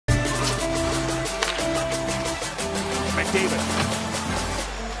McDavid.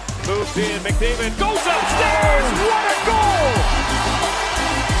 Moves in, McDavid goes upstairs! What a goal!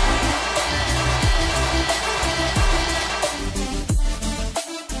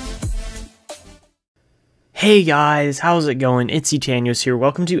 Hey guys, how's it going? It's Etanyos here.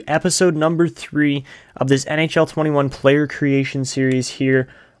 Welcome to episode number 3 of this NHL 21 player creation series here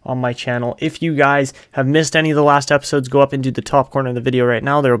on my channel. If you guys have missed any of the last episodes, go up into the top corner of the video right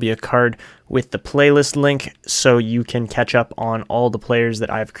now. There will be a card with the playlist link so you can catch up on all the players that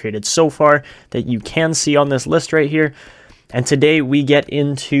I've created so far that you can see on this list right here. And today we get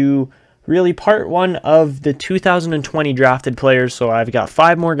into really part 1 of the 2020 drafted players. So I've got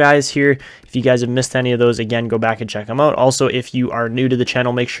 5 more guys here. If you guys have missed any of those, again, go back and check them out. Also, if you are new to the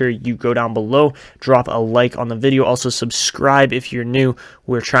channel, make sure you go down below, drop a like on the video. Also, subscribe if you're new.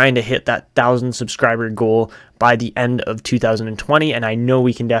 We're trying to hit that 1,000 subscriber goal by the end of 2020, and I know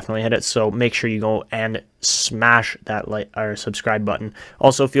we can definitely hit it, so make sure you go and smash that like or subscribe button.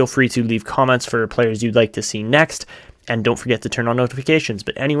 Also, feel free to leave comments for players you'd like to see next, and don't forget to turn on notifications.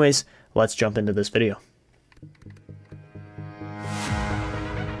 But anyways, let's jump into this video.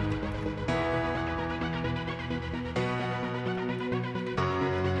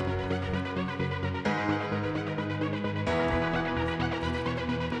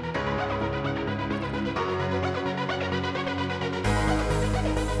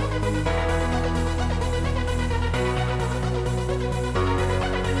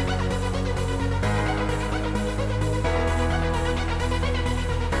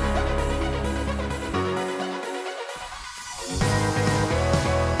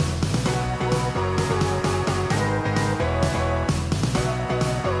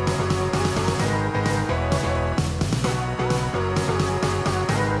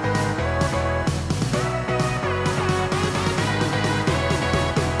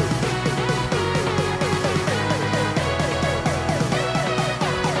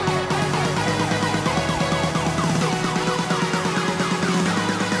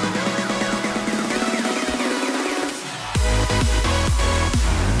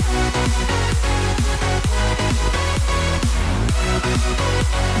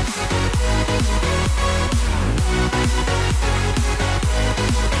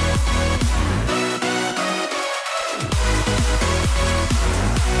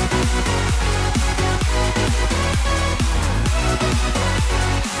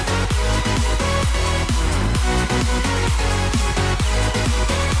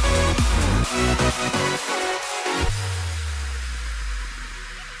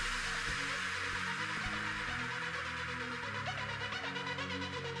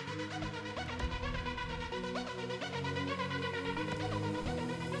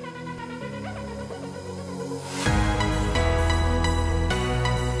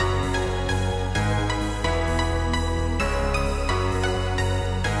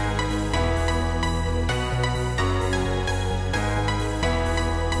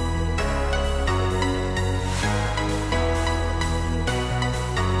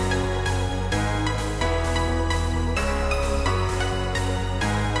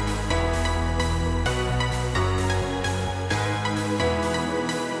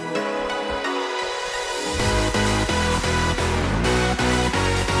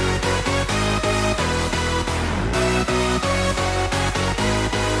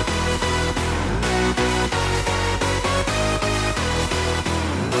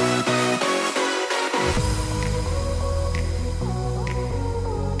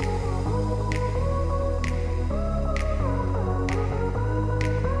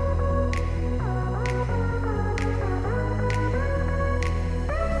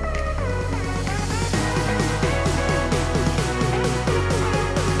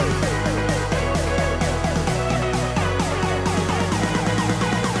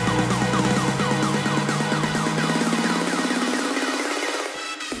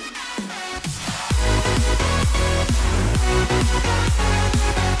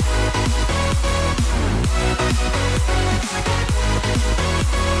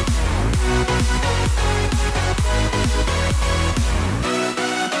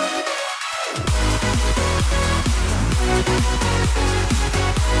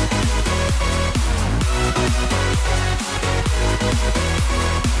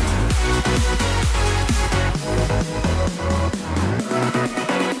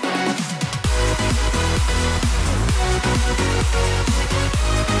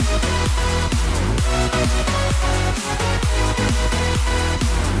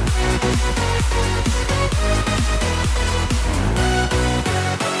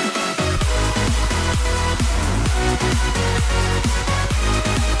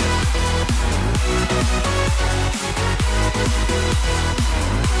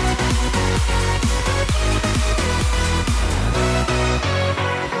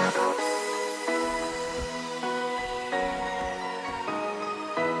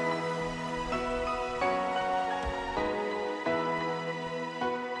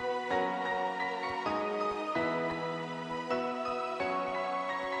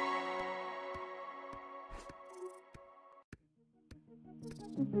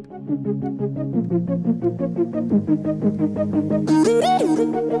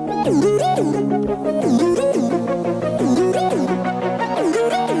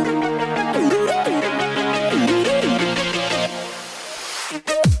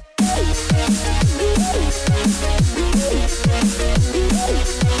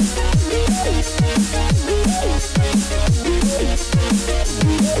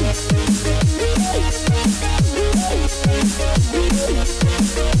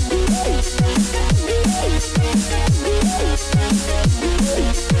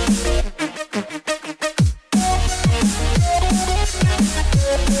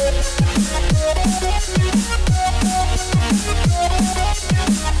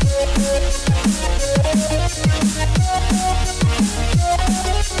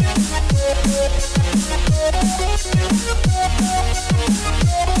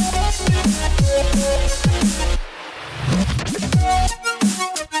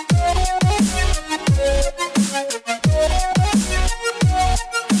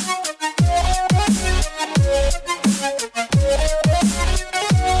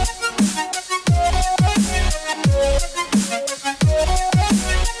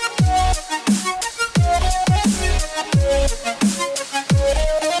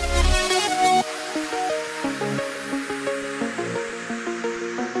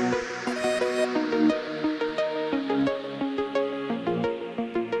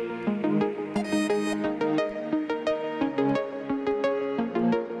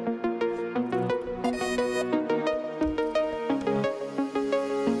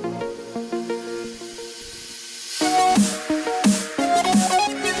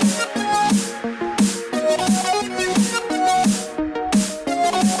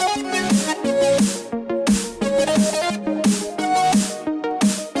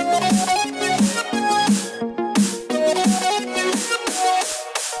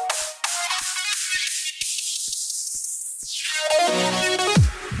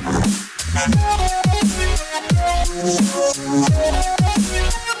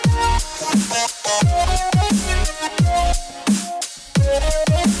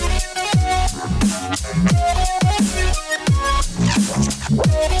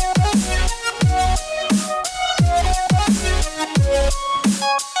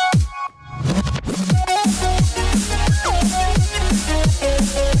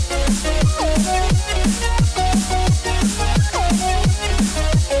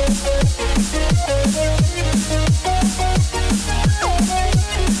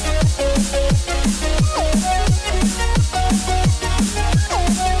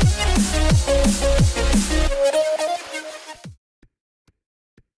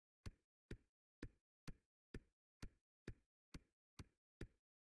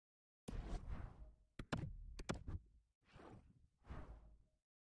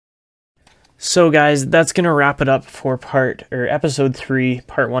 So guys, that's going to wrap it up for episode 3,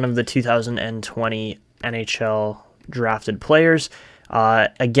 part 1 of the 2020 NHL drafted players.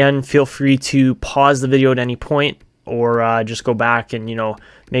 Again, feel free to pause the video at any point or just go back and,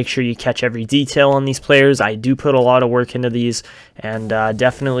 make sure you catch every detail on these players. I do put a lot of work into these and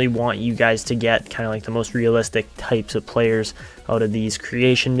definitely want you guys to get kind of like the most realistic types of players out of these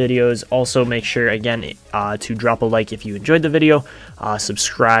creation videos. Also, make sure, again, to drop a like if you enjoyed the video,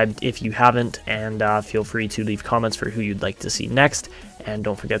 subscribe if you haven't, and feel free to leave comments for who you'd like to see next. And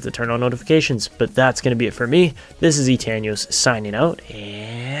don't forget to turn on notifications. But that's going to be it for me. This is Etanyos signing out,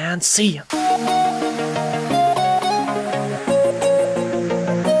 and see ya.